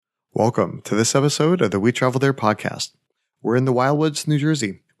Welcome to this episode of the We Travel There podcast. We're in the Wildwoods, New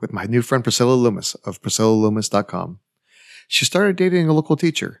Jersey, with my new friend Priscilla Loomis of PriscillaLoomis.com. She started dating a local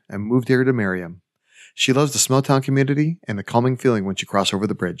teacher and moved here to marry him. She loves the small town community and the calming feeling when you cross over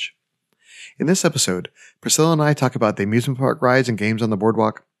the bridge. In this episode, Priscilla and I talk about the amusement park rides and games on the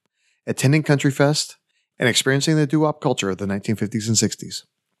boardwalk, attending Country Fest, and experiencing the doo-wop culture of the 1950s and 60s.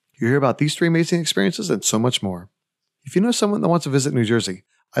 You hear about these three amazing experiences and so much more. If you know someone that wants to visit New Jersey,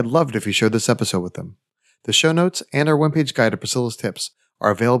 I'd love it if you shared this episode with them. The show notes and our one-page guide to Priscilla's tips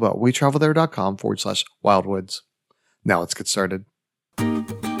are available at wetravelthere.com/wildwoods. Now let's get started.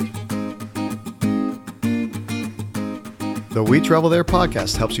 The We Travel There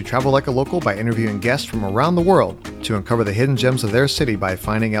podcast helps you travel like a local by interviewing guests from around the world to uncover the hidden gems of their city by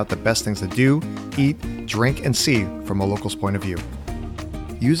finding out the best things to do, eat, drink, and see from a local's point of view.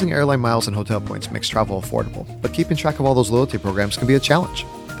 Using airline miles and hotel points makes travel affordable, but keeping track of all those loyalty programs can be a challenge.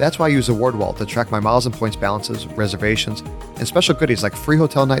 That's why I use AwardWallet to track my miles and points balances, reservations, and special goodies like free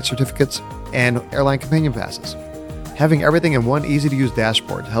hotel night certificates and airline companion passes. Having everything in one easy-to-use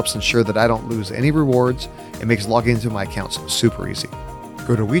dashboard helps ensure that I don't lose any rewards and makes logging into my accounts super easy.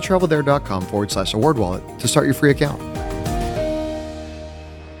 Go to wetravelthere.com/AwardWallet to start your free account.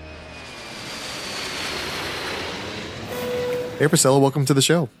 Hey Priscilla, welcome to the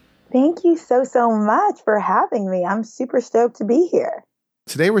show. Thank you so much for having me. I'm super stoked to be here.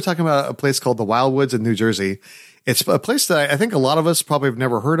 Today we're talking about a place called the Wildwoods in New Jersey. It's a place that I think a lot of us probably have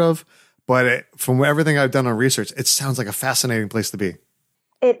never heard of, but from everything I've done on research, it sounds like a fascinating place to be.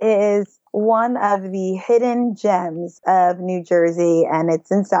 It is one of the hidden gems of New Jersey, and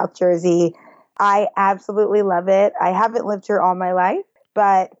it's in South Jersey. I absolutely love it. I haven't lived here all my life,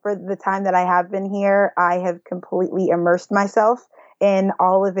 but for the time that I have been here, I have completely immersed myself in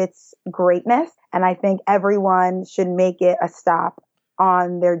all of its greatness, and I think everyone should make it a stop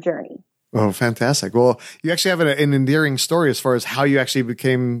on their journey. Oh, fantastic. Well, you actually have an endearing story as far as how you actually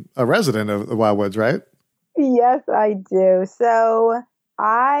became a resident of the Wildwoods, right? Yes, I do. So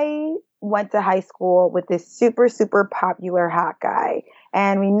I went to high school with this super popular hot guy,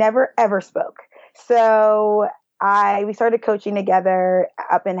 and we never ever spoke. So we started coaching together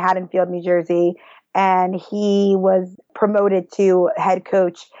up in Haddonfield, New Jersey, and he was promoted to head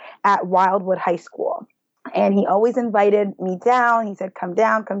coach at Wildwood High School. And he always invited me down. He said, come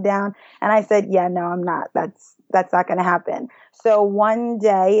down. And I said, yeah, no, I'm not. That's not going to happen. So one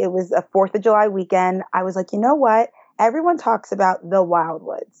day, it was a 4th of July weekend. I was like, you know what? Everyone talks about the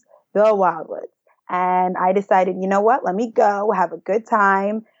Wildwoods. And I decided, you know what? Let me go, have a good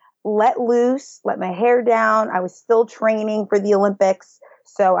time, let loose, let my hair down. I was still training for the Olympics.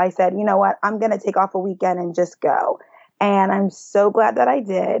 So I said, you know what? I'm going to take off a weekend and just go. And I'm so glad that I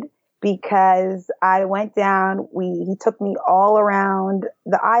did, because I went down. He took me all around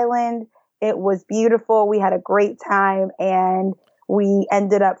the island. It was beautiful. We had a great time, and we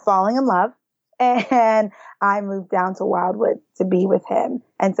ended up falling in love. And I moved down to Wildwood to be with him.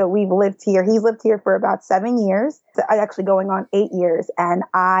 And so we've lived here. He's lived here for about 7 years. So actually going on 8 years. And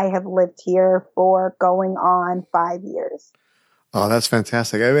I have lived here for going on 5 years. Oh, that's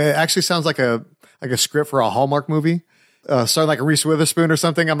fantastic. I mean, it actually sounds like a script for a Hallmark movie. Starting like a Reese Witherspoon or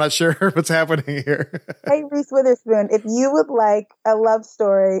something. I'm not sure what's happening here. Hey, Reese Witherspoon, if you would like a love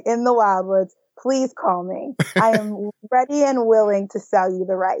story in the Wildwoods, please call me. I am ready and willing to sell you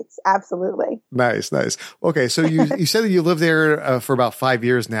the rights. Absolutely. Nice. Okay, so you said that you lived there for about 5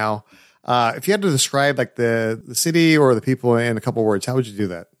 years now. If you had to describe like the city or the people in a couple words, how would you do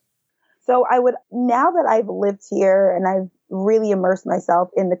that? So now that I've lived here and I've really immersed myself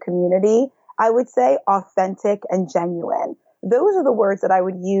in the community, I would say authentic and genuine. Those are the words that I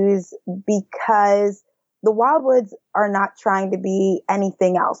would use, because the Wildwoods are not trying to be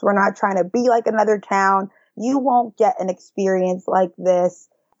anything else. We're not trying to be like another town. You won't get an experience like this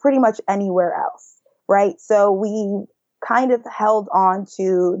pretty much anywhere else, right? So we kind of held on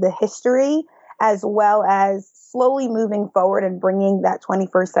to the history, as well as slowly moving forward and bringing that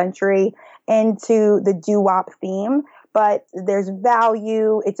 21st century into the doo-wop theme. But there's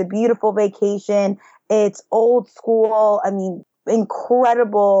value. It's a beautiful vacation. It's old school. I mean,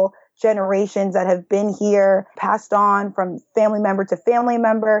 incredible generations that have been here, passed on from family member to family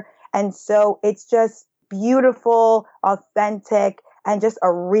member. And so it's just beautiful, authentic, and just a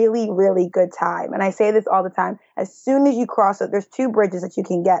really, really good time. And I say this all the time. As soon as you cross it, there's 2 bridges that you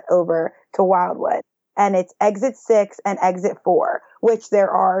can get over to Wildwood. And it's exit 6 and exit 4, which there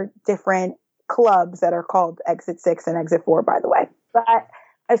are different clubs that are called exit 6 and exit 4, by the way. But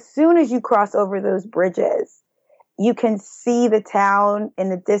as soon as you cross over those bridges, you can see the town in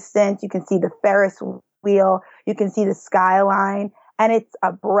the distance. You can see the Ferris wheel. You can see the skyline. and it's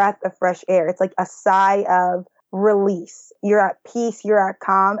a breath of fresh air. It's like a sigh of release. You're at peace, you're at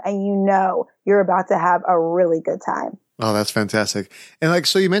calm, and you know you're about to have a really good time. Oh, that's fantastic. And like,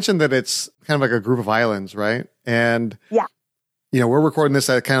 so you mentioned that it's kind of like a group of islands, right? And yeah, we're recording this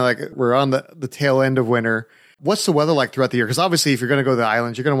at kind of like we're on the tail end of winter. What's the weather like throughout the year? Because obviously, if you're going to go to the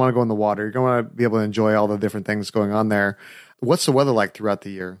islands, you're going to want to go in the water. You're going to want to be able to enjoy all the different things going on there. What's the weather like throughout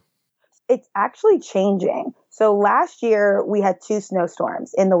the year? It's actually changing. So last year we had 2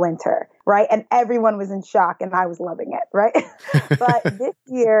 snowstorms in the winter, right? And everyone was in shock and I was loving it, right? But this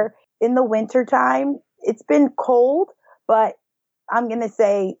year in the winter time, it's been cold, but I'm going to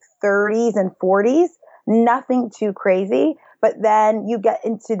say 30s and 40s, nothing too crazy. But then you get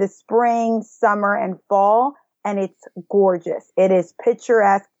into the spring, summer, and fall, and it's gorgeous. It is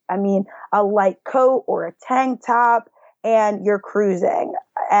picturesque. I mean, a light coat or a tank top, and you're cruising.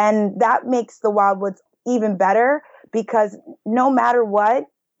 And that makes the Wildwoods even better because no matter what,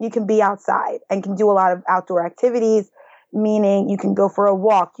 you can be outside and can do a lot of outdoor activities, meaning you can go for a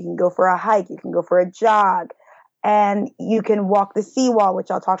walk, you can go for a hike, you can go for a jog, and you can walk the seawall, which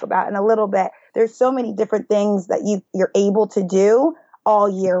I'll talk about in a little bit. There's so many different things that you're able to do all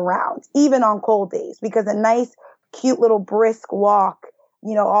year round, even on cold days, because a nice, cute little brisk walk,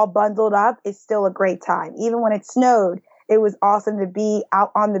 all bundled up is still a great time. Even when it snowed, it was awesome to be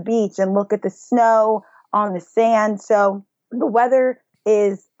out on the beach and look at the snow on the sand. So the weather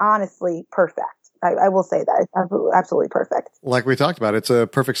is honestly perfect. I will say that. It's absolutely perfect. Like we talked about, it's a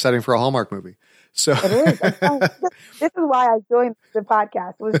perfect setting for a Hallmark movie. So it is. This is why I joined the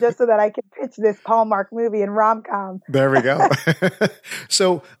podcast. It was just so that I could pitch this Hallmark movie and rom-com. There we go.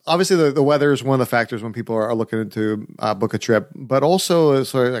 So obviously the weather is one of the factors when people are looking to book a trip, but also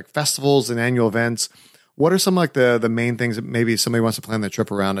sort of like festivals and annual events. What are some like the main things that maybe somebody wants to plan their trip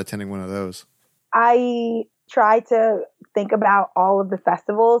around attending one of those? I try to think about all of the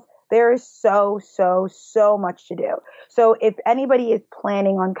festivals. There is so much to do. So if anybody is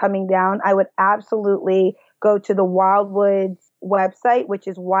planning on coming down, I would absolutely go to the Wildwoods website, which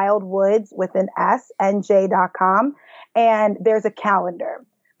is wildwoods with an S, nj.com. And there's a calendar.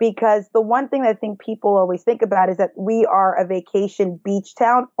 Because the one thing that I think people always think about is that we are a vacation beach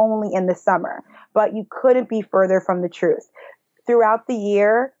town only in the summer. But you couldn't be further from the truth. Throughout the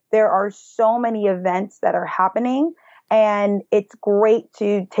year, there are so many events that are happening. And it's great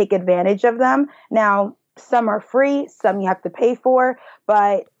to take advantage of them. Now, some are free, some you have to pay for.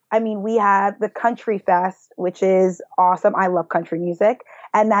 But I mean, we have the Country Fest, which is awesome. I love country music.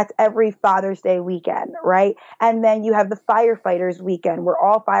 And that's every Father's Day weekend, right? And then you have the Firefighters Weekend, where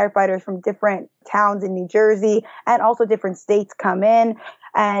all firefighters from different towns in New Jersey and also different states come in.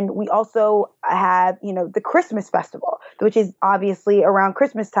 And we also have, the Christmas Festival, which is obviously around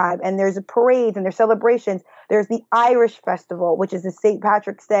Christmas time. And there's a parade and there's celebrations. There's the Irish Festival, which is the St.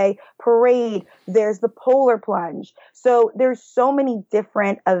 Patrick's Day parade. There's the Polar Plunge. So there's so many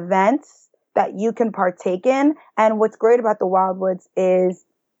different events that you can partake in. And what's great about the Wildwoods is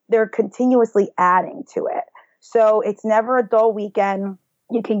they're continuously adding to it. So it's never a dull weekend.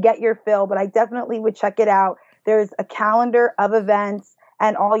 You can get your fill, but I definitely would check it out. There's a calendar of events,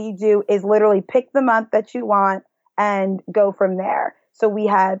 and all you do is literally pick the month that you want and go from there. So we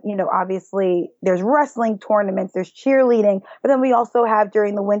have, obviously there's wrestling tournaments, there's cheerleading, but then we also have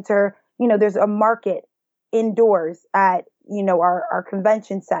during the winter, there's a market indoors at, our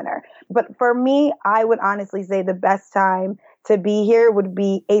convention center. But for me, I would honestly say the best time to be here would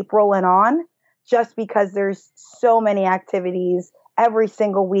be April and on, just because there's so many activities every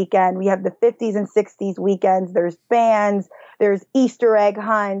single weekend. We have the 50s and 60s weekends. There's bands, there's Easter egg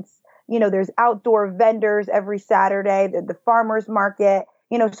hunts, there's outdoor vendors every Saturday, the farmers market,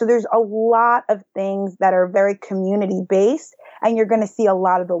 so there's a lot of things that are very community based, and you're going to see a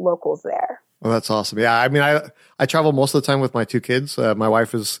lot of the locals there. Well, that's awesome. Yeah. I mean, I travel most of the time with my 2 kids. My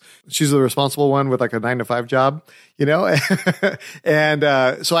wife she's the responsible one with like a 9-to-5 job, and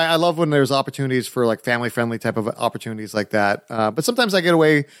so I love when there's opportunities for like family friendly type of opportunities like that. But sometimes I get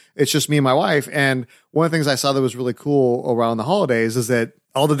away. It's just me and my wife. And one of the things I saw that was really cool around the holidays is that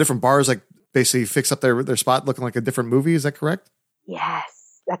all the different bars like basically fix up their spot looking like a different movie. Is that correct?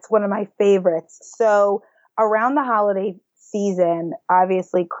 Yes. That's one of my favorites. So around the holiday season,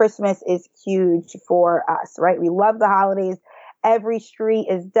 obviously Christmas is huge for us, right? We love the holidays. Every street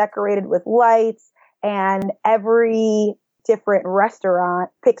is decorated with lights, and every different restaurant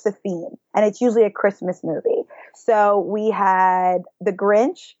picks a theme, and it's usually a Christmas movie. So we had The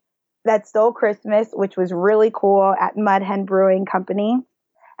Grinch That Stole Christmas, which was really cool, at Mud Hen Brewing Company.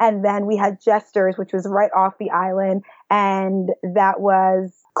 And then we had Jesters, which was right off the island, and that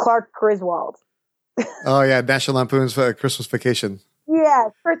was Clark Griswold. Oh yeah, National Lampoon's Christmas Vacation. Yeah,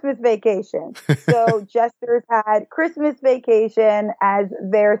 Christmas Vacation. So Jester's had Christmas Vacation as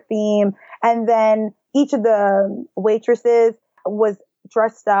their theme. And then each of the waitresses was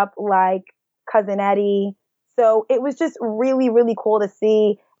dressed up like Cousin Eddie. So it was just really, really cool to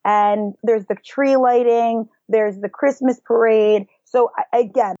see. And there's the tree lighting, there's the Christmas parade. So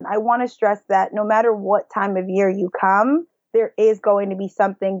again, I want to stress that no matter what time of year you come, there is going to be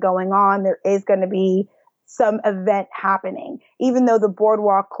something going on. There is going to be some event happening. Even though the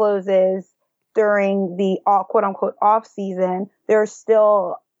boardwalk closes during the quote unquote off season, there's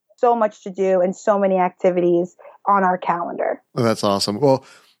still so much to do and so many activities on our calendar. Oh, that's awesome. Well,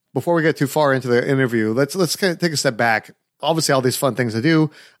 before we get too far into the interview, let's kind of take a step back. Obviously, all these fun things to do.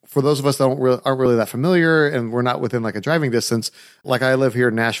 For those of us that aren't really that familiar, and we're not within like a driving distance, like I live here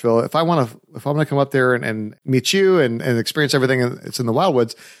in Nashville. If I'm going to come up there and meet you and experience everything that's in the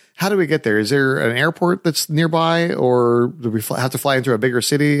Wildwoods, how do we get there? Is there an airport that's nearby, or do we have to fly into a bigger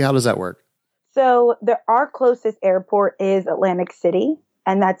city? How does that work? So our closest airport is Atlantic City,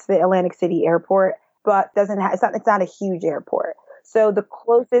 and that's the Atlantic City Airport, but it's not a huge airport. So the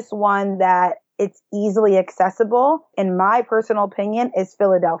closest one that it's easily accessible, in my personal opinion, is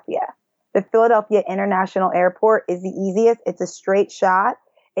Philadelphia. The Philadelphia International Airport is the easiest. It's a straight shot.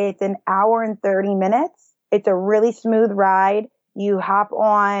 It's an hour and 30 minutes. It's a really smooth ride. You hop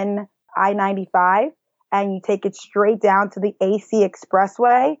on I-95 and you take it straight down to the AC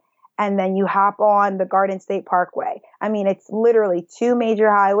Expressway, and then you hop on the Garden State Parkway. I mean, it's literally two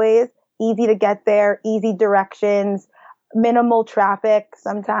major highways, easy to get there, easy directions, minimal traffic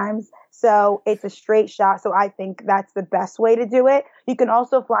sometimes. So it's a straight shot. So I think that's the best way to do it. You can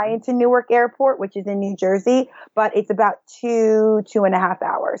also fly into Newark Airport, which is in New Jersey, but it's about 2.5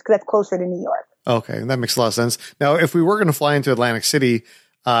 hours because that's closer to New York. Okay, that makes a lot of sense. Now, if we were going to fly into Atlantic City,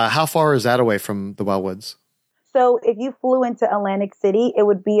 how far is that away from the Wildwoods? So if you flew into Atlantic City, it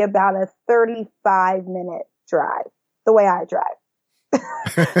would be about a 35-minute drive, the way I drive.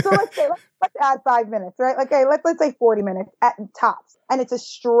 So let's add 5 minutes, right? Okay, let's say 40 minutes at tops, and it's a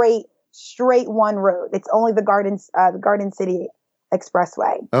straight one road. It's only the Garden City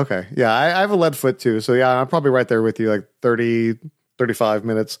Expressway. Okay, yeah, I have a lead foot too, so yeah, I'm probably right there with you, like 30, 35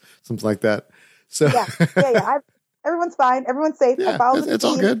 minutes, something like that. So yeah. Everyone's fine. Everyone's safe. Yeah, it's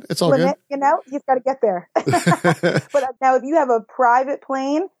all good. It's all limit, good. You know, you just got to get there. But now, if you have a private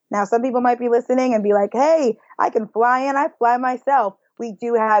plane, now some people might be listening and be like, "Hey, I can fly in. I fly myself." We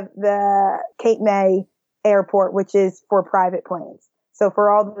do have the Cape May Airport, which is for private planes. So for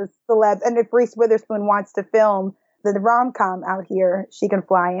all the celebs, and if Reese Witherspoon wants to film the rom-com out here, she can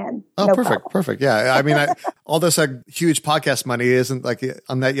fly in. Oh, no perfect. problem. Perfect. Yeah. I mean, all this huge podcast money isn't like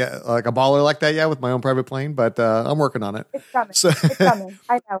I'm not yet like a baller like that yet with my own private plane, but I'm working on it. It's coming. It's coming.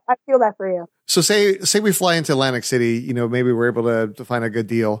 I know. I feel that for you. So say we fly into Atlantic City, you know, maybe we're able to find a good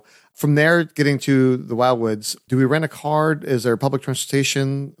deal. From there, getting to the Wildwoods, do we rent a car? Is there public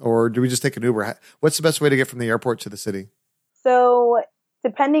transportation, or do we just take an Uber? What's the best way to get from the airport to the city? So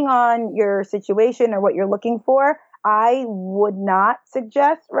depending on your situation or what you're looking for, I would not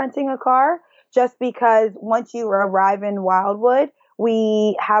suggest renting a car, just because once you arrive in Wildwood,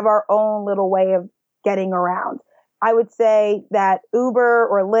 we have our own little way of getting around. I would say that Uber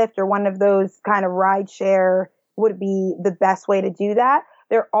or Lyft or one of those kind of ride share would be the best way to do that.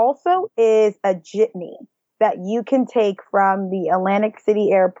 There also is a jitney that you can take from the Atlantic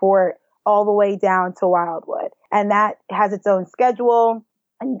City Airport all the way down to Wildwood. And that has its own schedule,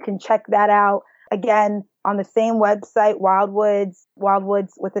 and you can check that out. Again, on the same website,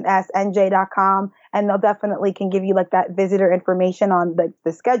 Wildwoods with an S, NJ.com, and they'll definitely can give you like that visitor information on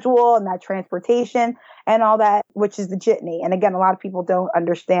the schedule and that transportation and all that, which is the jitney. And again, a lot of people don't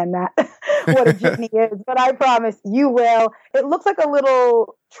understand that, what a jitney is, but I promise you will. It looks like a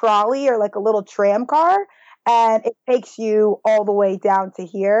little trolley or like a little tram car, and it takes you all the way down to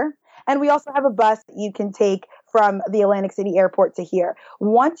here. And we also have a bus that you can take from the Atlantic City Airport to here.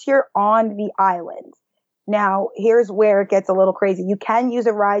 Once you're on the island, now here's where it gets a little crazy. You can use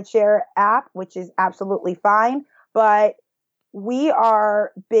a rideshare app, which is absolutely fine, but we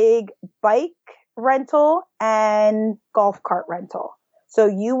are big bike rental and golf cart rental. So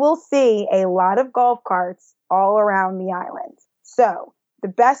you will see a lot of golf carts all around the island. So the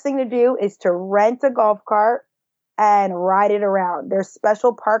best thing to do is to rent a golf cart and ride it around. There's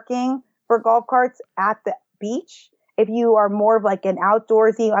special parking for golf carts at the beach. If you are more of like an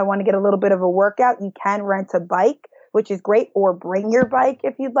outdoorsy, I want to get a little bit of a workout, you can rent a bike, which is great, or bring your bike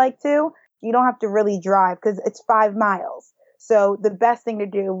if you'd like to. You don't have to really drive because it's 5 miles. So the best thing to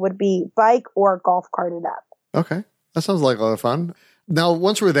do would be bike or golf cart it up. Okay. That sounds like a lot of fun. Now,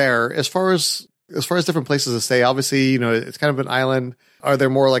 once we're there, as far as As far as different places to stay, obviously, it's kind of an island. Are there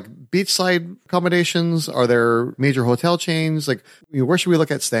more like beachside accommodations? Are there major hotel chains? Like, where should we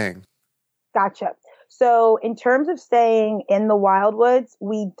look at staying? Gotcha. So in terms of staying in the Wildwoods,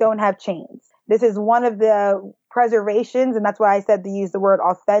 we don't have chains. This is one of the preservations, and that's why I said to use the word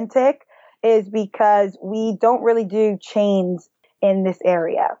authentic, is because we don't really do chains in this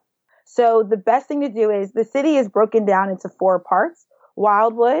area. So the best thing to do is the city is broken down into 4 parts: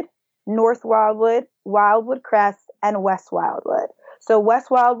 Wildwood, North Wildwood, Wildwood Crest, and West Wildwood. So West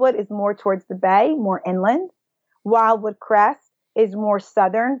Wildwood is more towards the bay, more inland. Wildwood Crest is more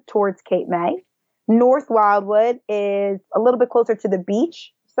southern towards Cape May. North Wildwood is a little bit closer to the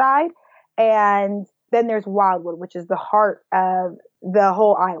beach side. And then there's Wildwood, which is the heart of the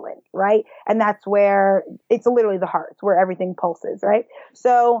whole island, right? And that's where it's literally the heart. It's where everything pulses, right?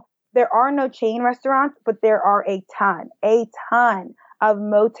 So there are no chain restaurants, but there are a ton of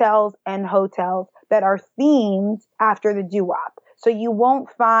motels and hotels that are themed after the doo-wop. So you won't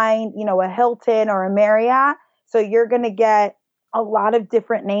find, a Hilton or a Marriott. So you're going to get a lot of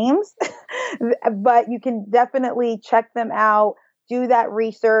different names, but you can definitely check them out. Do that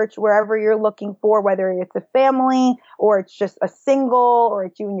research wherever you're looking for, whether it's a family or it's just a single or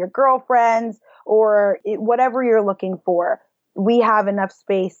it's you and your girlfriends or whatever you're looking for. We have enough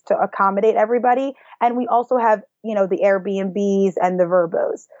space to accommodate everybody. And we also have, the Airbnbs and the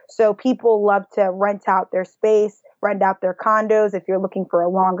Verbos. So people love to rent out their space, rent out their condos if you're looking for a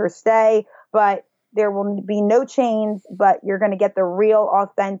longer stay, but there will be no chains, but you're going to get the real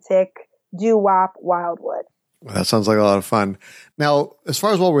authentic doo-wop Wildwood. Well, that sounds like a lot of fun. Now, as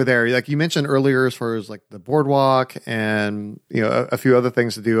far as while we're there, like you mentioned earlier, as far as like the boardwalk and, a few other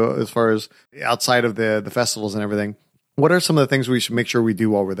things to do as far as outside of the festivals and everything, what are some of the things we should make sure we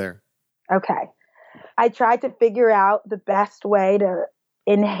do while we're there? Okay. I tried to figure out the best way to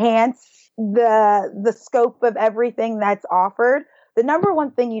enhance the scope of everything that's offered. The number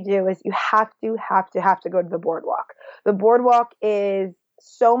one thing you do is you have to go to the boardwalk. The boardwalk is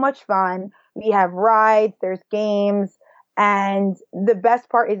so much fun. We have rides, there's games, and the best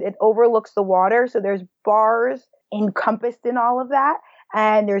part is it overlooks the water. So there's bars encompassed in all of that.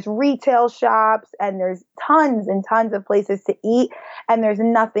 And there's retail shops and there's tons and tons of places to eat. And there's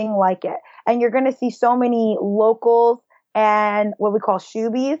nothing like it. And you're going to see so many locals and what we call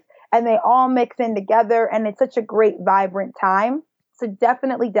shoobies, and they all mix in together. And it's such a great, vibrant time. So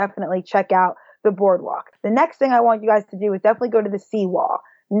definitely check out the boardwalk. The next thing I want you guys to do is definitely go to the seawall.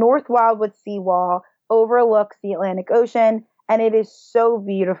 North Wildwood Seawall overlooks the Atlantic Ocean, and it is so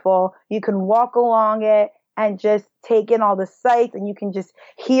beautiful. You can walk along it and just take in all the sights, and you can just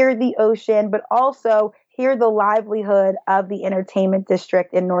hear the ocean, but also hear the livelihood of the entertainment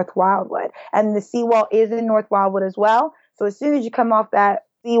district in North Wildwood. And the seawall is in North Wildwood as well. So as soon as you come off that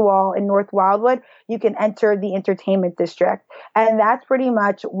seawall in North Wildwood, you can enter the entertainment district. And that's pretty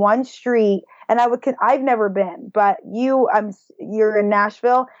much one street. And I've never been, but you're in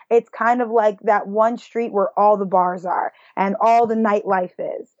Nashville. It's kind of like that one street where all the bars are and all the nightlife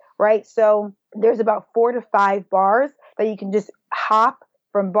is, right? So there's about 4 to 5 bars that you can just hop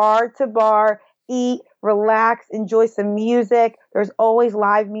from bar to bar, eat, relax, enjoy some music. There's always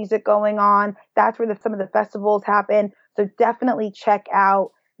live music going on. That's where some of the festivals happen. So definitely check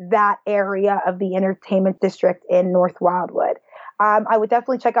out that area of the entertainment district in North Wildwood. I would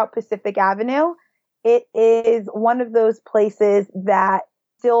definitely check out Pacific Avenue. It is one of those places that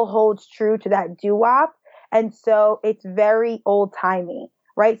still holds true to that doo-wop. And so it's very old timey,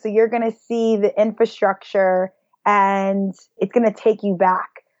 right? So you're going to see the infrastructure and it's going to take you back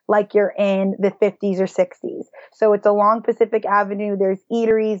like you're in the 50s or 60s. So it's along Pacific Avenue. There's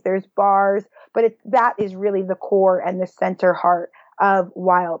eateries, there's bars, but that is really the core and the center heart of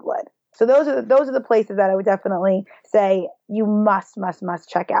Wildwood. So those are the places that I would definitely say you must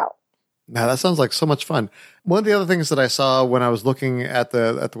check out. Now that sounds like so much fun. One of the other things that I saw when I was looking at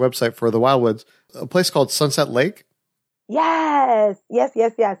the website for the Wildwoods, a place called Sunset Lake. Yes.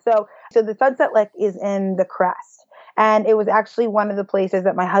 So the Sunset Lake is in the Crest, and it was actually one of the places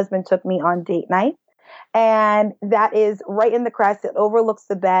that my husband took me on date night. And that is right in the Crest. It overlooks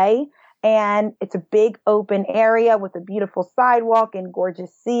the bay. And it's a big open area with a beautiful sidewalk and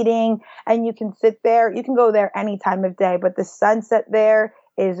gorgeous seating. And you can sit there. You can go there any time of day, but the sunset there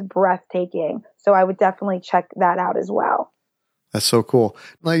is breathtaking. So I would definitely check that out as well. That's so cool.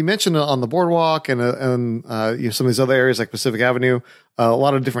 Now you mentioned on the boardwalk and some of these other areas like Pacific Avenue, a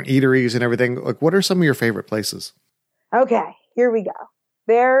lot of different eateries and everything. Like, what are some of your favorite places? Okay, here we go.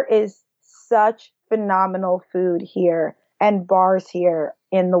 There is such phenomenal food here and bars here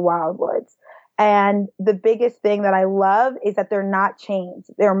in the Wildwoods. And the biggest thing that I love is that they're not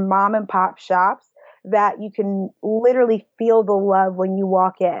chains. They're mom and pop shops that you can literally feel the love when you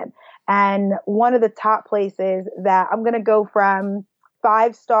walk in. And one of the top places that I'm going to go from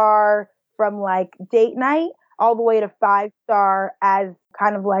 5-star from like date night all the way to 5-star as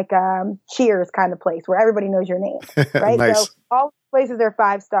kind of like a Cheers kind of place where everybody knows your name, right? Nice. So all places are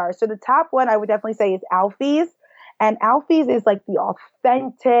 5 stars. So the top one I would definitely say is Alfie's. And Alfie's is like the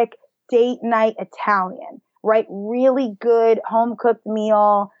authentic date night Italian, right? Really good home cooked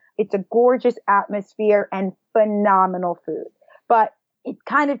meal. It's a gorgeous atmosphere and phenomenal food. But it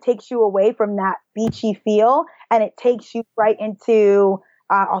kind of takes you away from that beachy feel and it takes you right into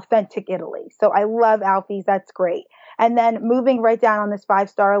authentic Italy. So I love Alfie's. That's great. And then moving right down on this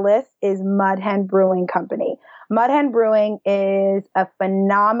 5-star list is Mud Hen Brewing Company. Mud Hen Brewing is a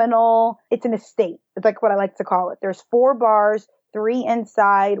phenomenal, it's an estate. It's like what I like to call it. There's 4 bars, 3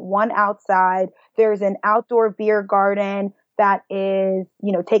 inside, 1 outside. There's an outdoor beer garden that is,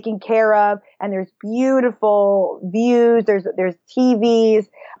 you know, taken care of, and there's beautiful views. There's TVs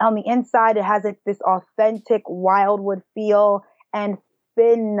on the inside. It has this authentic wildwood feel and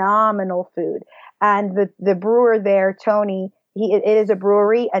phenomenal food. And the brewer there, Tony, it is a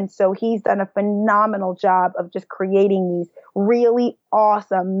brewery. And so he's done a phenomenal job of just creating these really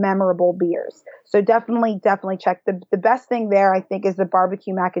awesome, memorable beers. So definitely check the best thing there, I think, is the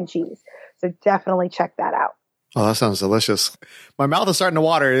barbecue mac and cheese. So definitely check that out. Oh, that sounds delicious. My mouth is starting to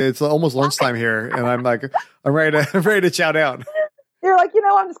water. It's almost lunchtime here. And I'm ready to chow down. You're like,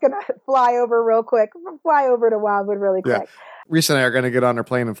 I'm just going to fly over to Wildwood really quick. Yeah. Reese and I are going to get on our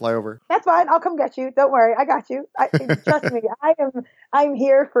plane and fly over. That's fine. I'll come get you. Don't worry. I got you. Trust me. I'm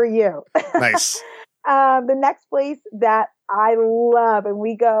here for you. Nice. The next place that I love and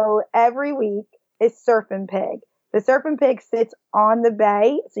we go every week is Surf and Pig. The Surf and Pig sits on the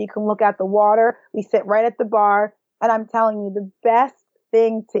bay, so you can look at the water. We sit right at the bar, and I'm telling you, the best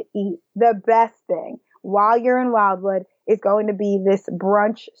thing to eat, the best thing while you're in Wildwood is going to be this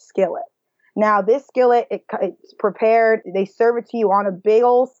brunch skillet. Now, this skillet, it's prepared. They serve it to you on a big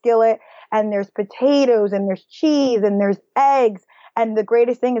old skillet, and there's potatoes, and there's cheese, and there's eggs. And the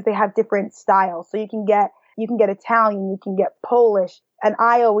greatest thing is they have different styles. So you can get Italian, you can get Polish, and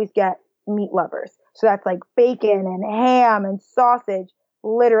I always get meat lovers. So that's like bacon and ham and sausage.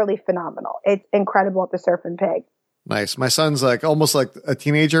 Literally phenomenal. It's incredible at the Surf and Pig. Nice. My son's like almost like a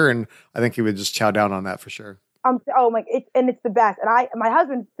teenager, and I think he would just chow down on that for sure. It's the best. And my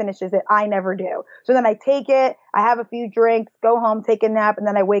husband finishes it. I never do. So then I take it, I have a few drinks, go home, take a nap, and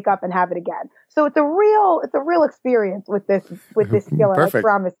then I wake up and have it again. So it's a real experience with this skillet. Perfect. I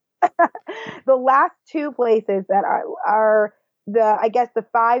promise. The last 2 places that are the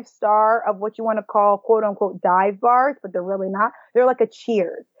 5-star of what you want to call quote unquote dive bars, but they're really not. They're like a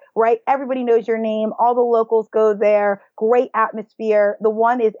Cheers, right? Everybody knows your name. All the locals go there. Great atmosphere. The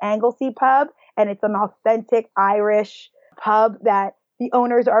one is Anglesey Pub, and it's an authentic Irish pub that the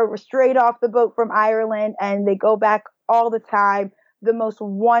owners are straight off the boat from Ireland, and they go back all the time. The most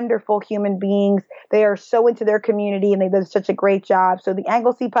wonderful human beings. They are so into their community, and they do such a great job. So the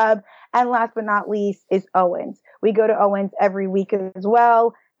Anglesey Pub, and last but not least is Owen's. We go to Owen's every week as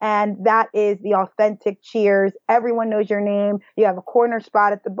well. And that is the authentic Cheers. Everyone knows your name. You have a corner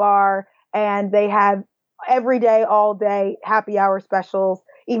spot at the bar, and they have every day, all day happy hour specials.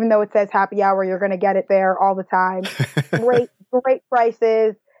 Even though it says happy hour, you're going to get it there all the time. Great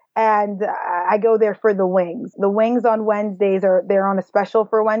prices. And I go there for the wings. The wings on Wednesdays they're on a special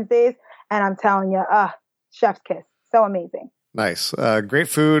for Wednesdays. And I'm telling you, chef's kiss. So amazing. Nice. Great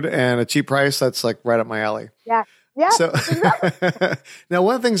food and a cheap price. That's like right up my alley. Yeah. Yeah. So now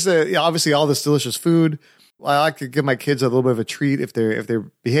one of the things that obviously all this delicious food, I like to give my kids a little bit of a treat if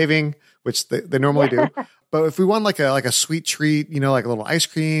they're behaving, which they normally do. But if we want like a sweet treat, like a little ice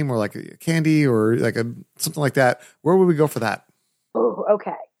cream or like a candy or like something like that, where would we go for that? Oh,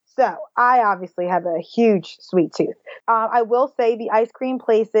 okay. So I obviously have a huge sweet tooth. I will say the ice cream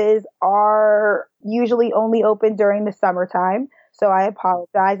places are usually only open during the summertime. So I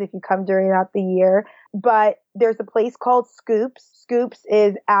apologize if you come during the year. But there's a place called Scoops. Scoops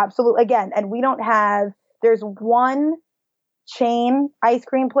is again, and there's one chain ice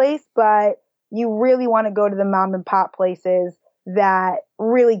cream place, but you really want to go to the mom and pop places that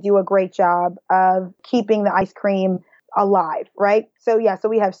really do a great job of keeping the ice cream alive, right? So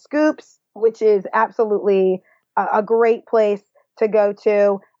we have Scoops, which is absolutely a great place to go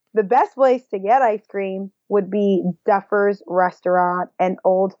to. The best place to get ice cream would be Duffer's Restaurant and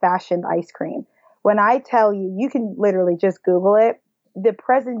Old Fashioned Ice Cream. When I tell you, you can literally just Google it, the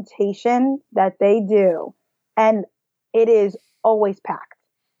presentation that they do, and it is always packed.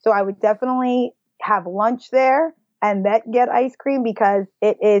 So I would definitely have lunch there and then get ice cream because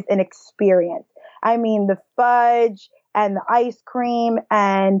it is an experience. I mean, the fudge and the ice cream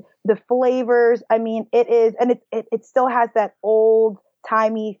and the flavors. I mean, it is, and it still has that old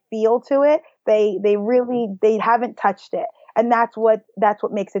timey feel to it. They haven't touched it. And that's what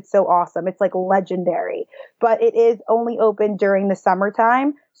makes it so awesome. It's like legendary, but it is only open during the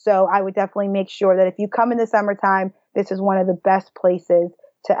summertime. So I would definitely make sure that if you come in the summertime, this is one of the best places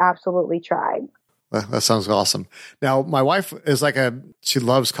to absolutely try. That sounds awesome. Now, my wife is she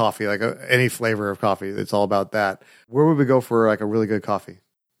loves coffee, any flavor of coffee. It's all about that. Where would we go for a really good coffee?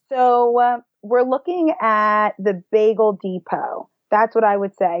 So we're looking at the Bagel Depot. That's what I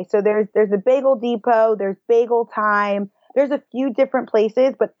would say. So there's the Bagel Depot, there's Bagel Time. There's a few different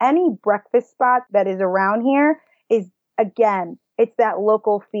places, but any breakfast spot that is around here is, again, it's that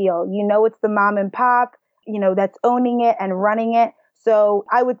local feel. It's the mom and pop, that's owning it and running it. So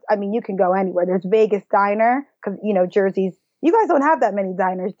you can go anywhere. There's Vegas Diner because, Jersey's, you guys don't have that many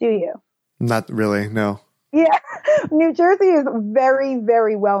diners, do you? Not really, no. Yeah. New Jersey is very,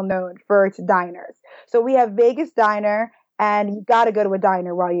 very well known for its diners. So we have Vegas Diner, and you got to go to a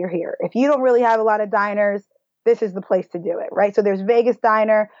diner while you're here. If you don't really have a lot of diners, this is the place to do it, right? So there's Vegas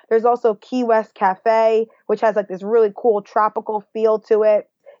Diner. There's also Key West Cafe, which has this really cool tropical feel to it.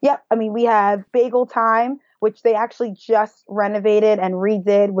 Yep. We have Bagel Time, which they actually just renovated and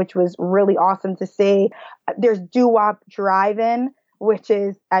redid, which was really awesome to see. There's Doo-Wop Drive-In, which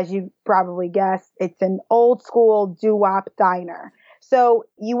is, as you probably guessed, it's an old school doo-wop diner. So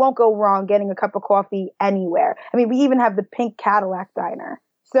you won't go wrong getting a cup of coffee anywhere. We even have the Pink Cadillac Diner.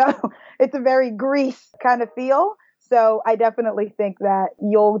 So it's a very Grease kind of feel. So I definitely think that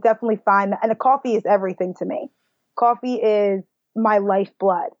you'll definitely find that. And the coffee is everything to me. Coffee is my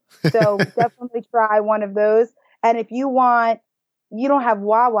lifeblood. So definitely try one of those. And if you don't have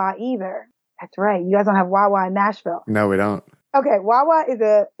Wawa either. That's right. You guys don't have Wawa in Nashville. No, we don't. Okay. Wawa is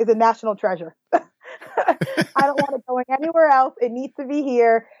a national treasure. I don't want it going anywhere else. It needs to be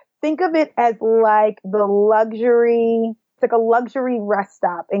here. Think of it as like the luxury. It's like a luxury rest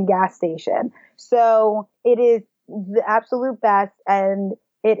stop and gas station. So it is the absolute best. And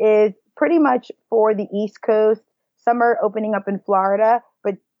it is pretty much for the East Coast. Some are opening up in Florida,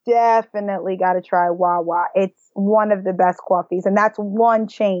 but definitely got to try Wawa. It's one of the best coffees. And that's one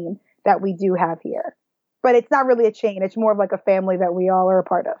chain that we do have here. But it's not really a chain. It's more of like a family that we all are a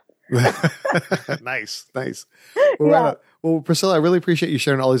part of. Nice. Well, Priscilla, I really appreciate you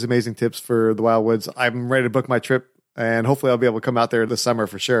sharing all these amazing tips for the Wildwoods. I'm ready to book my trip, and hopefully I'll be able to come out there this summer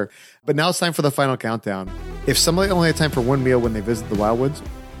for sure. But now it's time for the final countdown. If somebody only had time for one meal when they visit the Wildwoods,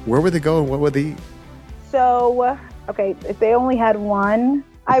 where would they go and what would they eat? So, okay, if they only had one,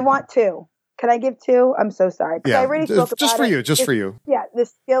 I want two. Can I give two? I'm so sorry. Yeah, I already spoke just about for it. you, just for you. Yeah, the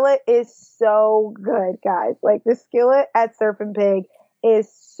skillet is so good, guys. Like the skillet at Surf and Pig is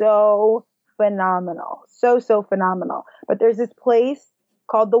so phenomenal. So phenomenal. But there's this place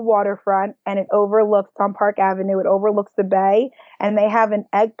called the Waterfront, and it overlooks on Park Avenue. It overlooks the bay, and they have an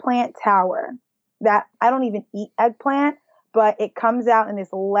eggplant tower that I don't even eat eggplant, but it comes out in this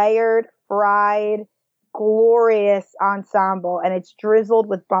layered, fried, glorious ensemble, and it's drizzled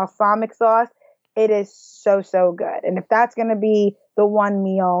with balsamic sauce. It is so good. And if that's going to be the one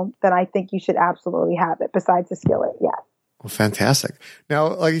meal, then I think you should absolutely have it besides the skillet. Yeah. Well, fantastic. Now,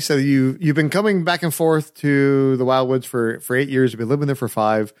 like you said, you've been coming back and forth to the Wildwoods for 8 years. You've been living there for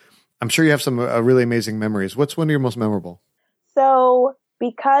 5. I'm sure you have some really amazing memories. What's one of your most memorable? So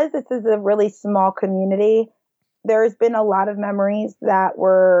because this is a really small community, there's been a lot of memories that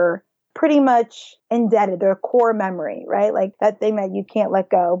were pretty much indebted. They're a core memory, right? Like that thing that you can't let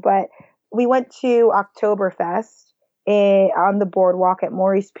go. But we went to Oktoberfest on the boardwalk at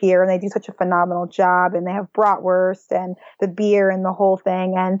Maurice Pier, and they do such a phenomenal job, and they have bratwurst and the beer and the whole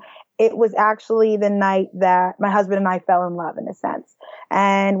thing. And it was actually the night that my husband and I fell in love in a sense.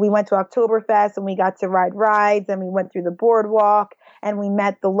 And we went to Oktoberfest and we got to ride rides and we went through the boardwalk and we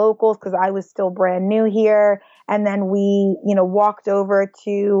met the locals because I was still brand new here. And then we, walked over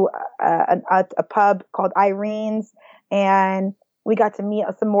to a pub called Irene's, and we got to meet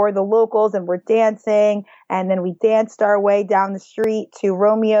some more of the locals and we're dancing. And then we danced our way down the street to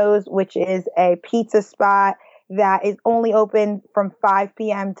Romeo's, which is a pizza spot that is only open from 5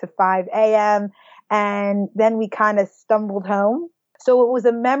 p.m. to 5 a.m. And then we kind of stumbled home. So it was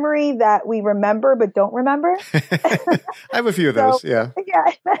a memory that we remember but don't remember. I have a few of those, yeah.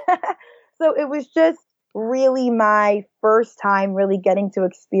 Yeah. So it was just really my first time really getting to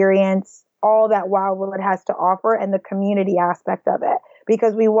experience all that Wildwood has to offer and the community aspect of it.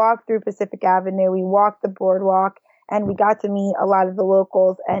 Because we walked through Pacific Avenue, we walked the boardwalk, and we got to meet a lot of the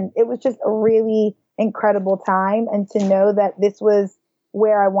locals, and it was just a really incredible time. And to know that this was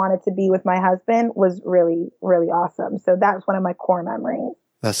where I wanted to be with my husband was really, really awesome. So that was one of my core memories.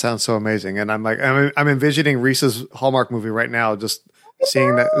 That sounds so amazing. And I'm envisioning Reese's Hallmark movie right now, just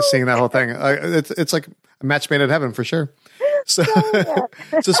seeing that whole thing. It's like a match made in heaven for sure. So,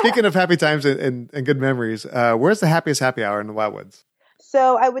 so speaking of happy times and good memories, where's the happiest happy hour in the Wildwoods?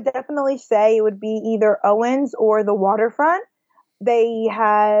 So I would definitely say it would be either Owens or the Waterfront. They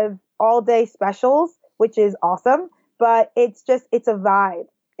have all day specials, which is awesome, but it's a vibe.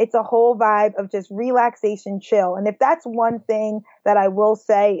 It's a whole vibe of just relaxation, chill. And if that's one thing that I will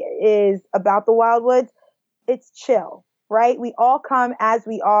say is about the Wildwoods, it's chill, right? We all come as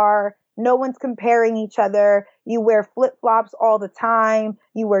we are. No one's comparing each other. You wear flip-flops all the time.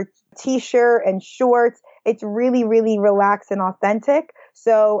 You wear t-shirt and shorts. It's really, really relaxed and authentic.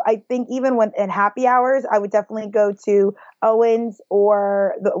 So I think even when in happy hours, I would definitely go to Owens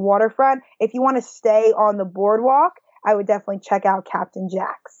or the Waterfront. If you want to stay on the boardwalk, I would definitely check out Captain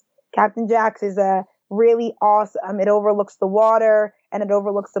Jack's. Captain Jack's is a really awesome. It overlooks the water and it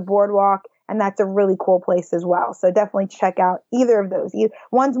overlooks the boardwalk. And that's a really cool place as well. So definitely check out either of those.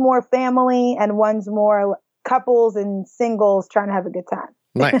 One's more family and one's more couples and singles trying to have a good time.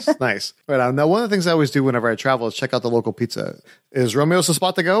 Nice. Right. Now, one of the things I always do whenever I travel is check out the local pizza. Is Romeo's the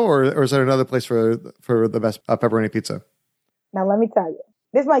spot to go, or is there another place for the best pepperoni pizza? Now, let me tell you,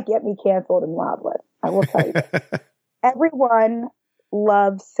 this might get me canceled in Wildwood. I will tell you this. Everyone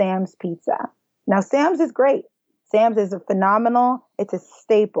loves Sam's Pizza. Now, Sam's is great. Sam's is phenomenal. It's a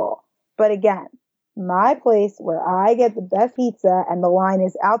staple. But again, my place where I get the best pizza and the line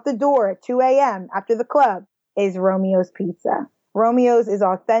is out the door at 2 a.m. after the club is Romeo's Pizza. Romeo's is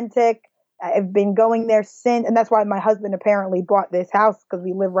authentic. I've been going there since, and that's why my husband apparently bought this house because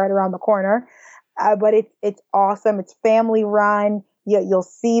we live right around the corner. But it's awesome. It's family run. You'll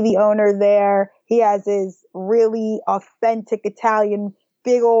see the owner there. He has his really authentic Italian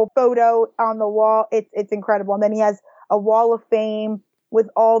big old photo on the wall. It's incredible. And then he has a wall of fame with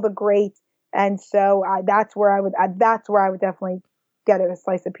all the greats. And so that's where I would definitely get a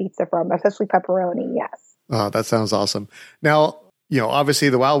slice of pizza from, especially pepperoni. Yes. Oh, that sounds awesome. Now, obviously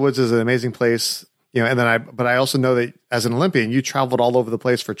the Wildwoods is an amazing place, and then but I also know that as an Olympian, you traveled all over the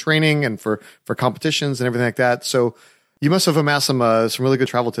place for training and for competitions and everything like that. So you must have amassed some really good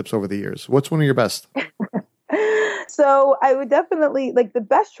travel tips over the years. What's one of your best? So I would definitely the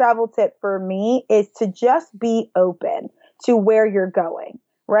best travel tip for me is to just be open to where you're going.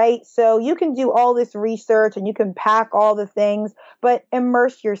 Right? So you can do all this research and you can pack all the things, but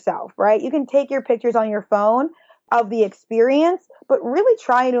immerse yourself, right? You can take your pictures on your phone of the experience, but really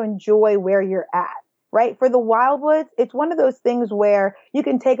try to enjoy where you're at, right? For the Wildwoods, it's one of those things where you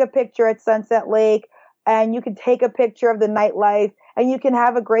can take a picture at Sunset Lake and you can take a picture of the nightlife and you can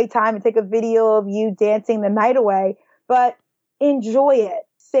have a great time and take a video of you dancing the night away, but enjoy it.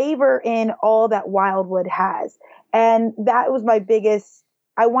 Savor in all that Wildwood has. And that was my biggest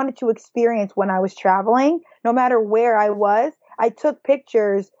I wanted to experience when I was traveling, no matter where I was. I took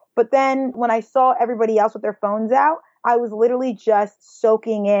pictures, but then when I saw everybody else with their phones out, I was literally just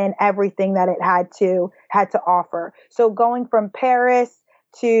soaking in everything that it had to offer. So going from Paris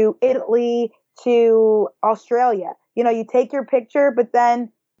to Italy to Australia, you take your picture, but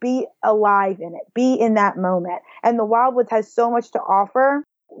then be alive in it, be in that moment. And the Wildwoods has so much to offer.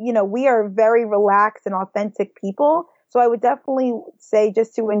 We are very relaxed and authentic people. So I would definitely say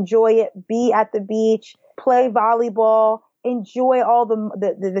just to enjoy it, be at the beach, play volleyball, enjoy all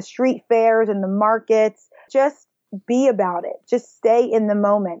the street fairs and the markets. Just be about it. Just stay in the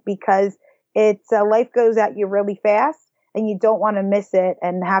moment because life goes at you really fast and you don't want to miss it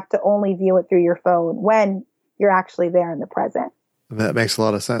and have to only view it through your phone when you're actually there in the present. That makes a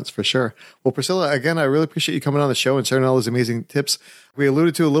lot of sense for sure. Well, Priscilla, again, I really appreciate you coming on the show and sharing all those amazing tips. We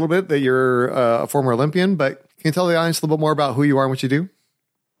alluded to a little bit that you're a former Olympian, but can you tell the audience a little bit more about who you are and what you do?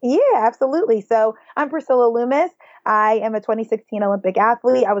 Yeah, absolutely. So I'm Priscilla Loomis. I am a 2016 Olympic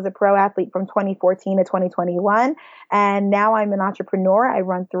athlete. I was a pro athlete from 2014 to 2021. And now I'm an entrepreneur. I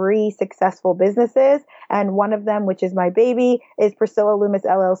run 3 successful businesses. And one of them, which is my baby, is Priscilla Loomis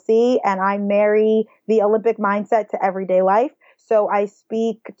LLC. And I marry the Olympic mindset to everyday life. So I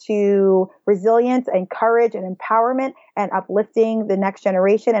speak to resilience and courage and empowerment and uplifting the next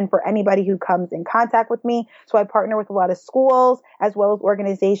generation and for anybody who comes in contact with me. So I partner with a lot of schools as well as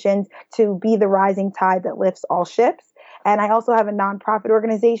organizations to be the rising tide that lifts all ships. And I also have a nonprofit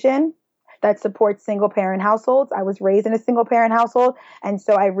organization that supports single parent households. I was raised in a single parent household. And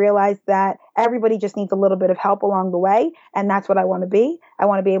so I realized that everybody just needs a little bit of help along the way. And that's what I want to be. I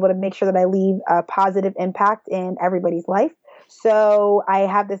want to be able to make sure that I leave a positive impact in everybody's life. So I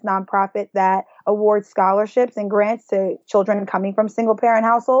have this nonprofit that awards scholarships and grants to children coming from single parent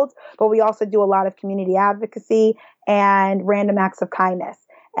households. But we also do a lot of community advocacy and random acts of kindness.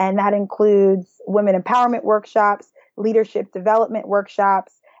 And that includes women empowerment workshops, leadership development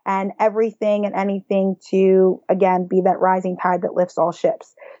workshops, and everything and anything to, again, be that rising tide that lifts all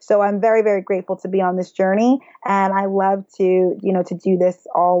ships. So I'm very, very grateful to be on this journey. And I love to do this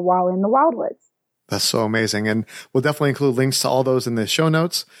all while in the Wildwoods. That's so amazing. And we'll definitely include links to all those in the show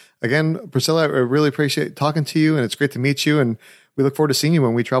notes. Again, Priscilla, I really appreciate talking to you, and it's great to meet you. And we look forward to seeing you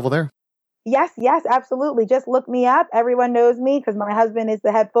when we travel there. Yes, absolutely. Just look me up. Everyone knows me because my husband is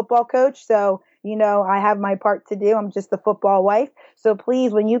the head football coach. So, I have my part to do. I'm just the football wife. So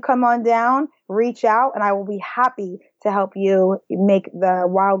please, when you come on down, reach out and I will be happy to help you make the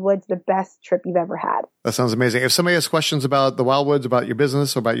Wildwoods the best trip you've ever had. That sounds amazing. If somebody has questions about the Wildwoods, about your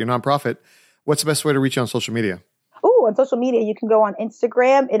business, or about your nonprofit, what's the best way to reach you on social media? Oh, on social media, you can go on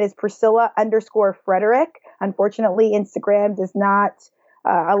Instagram. It is Priscilla_Frederick. Unfortunately, Instagram does not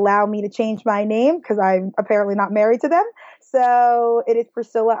allow me to change my name because I'm apparently not married to them. So it is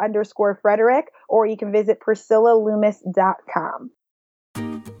Priscilla_Frederick, or you can visit PriscillaLoomis.com.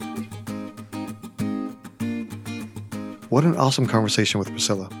 What an awesome conversation with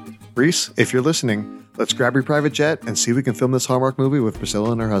Priscilla. Reese, if you're listening, let's grab your private jet and see if we can film this Hallmark movie with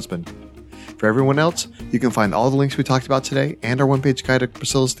Priscilla and her husband. For everyone else, you can find all the links we talked about today and our one-page guide to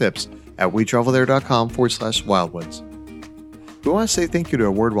Priscilla's tips at wetravelthere.com/wildwoods. We want to say thank you to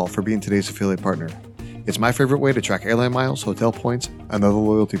AwardWallet for being today's affiliate partner. It's my favorite way to track airline miles, hotel points, and other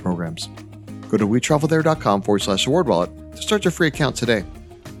loyalty programs. Go to wetravelthere.com/AwardWallet to start your free account today.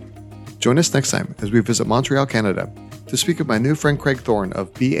 Join us next time as we visit Montreal, Canada, to speak with my new friend Craig Thorne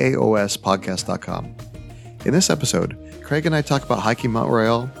of BAOSpodcast.com. In this episode, Craig and I talk about hiking Mount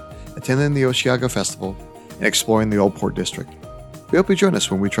Royal, attending the Osheaga Festival, and exploring the Old Port District. We hope you join us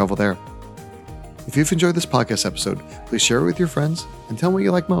when we travel there. If you've enjoyed this podcast episode, please share it with your friends and tell them what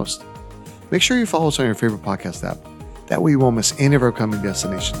you like most. Make sure you follow us on your favorite podcast app. That way you won't miss any of our upcoming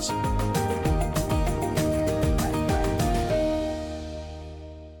destinations.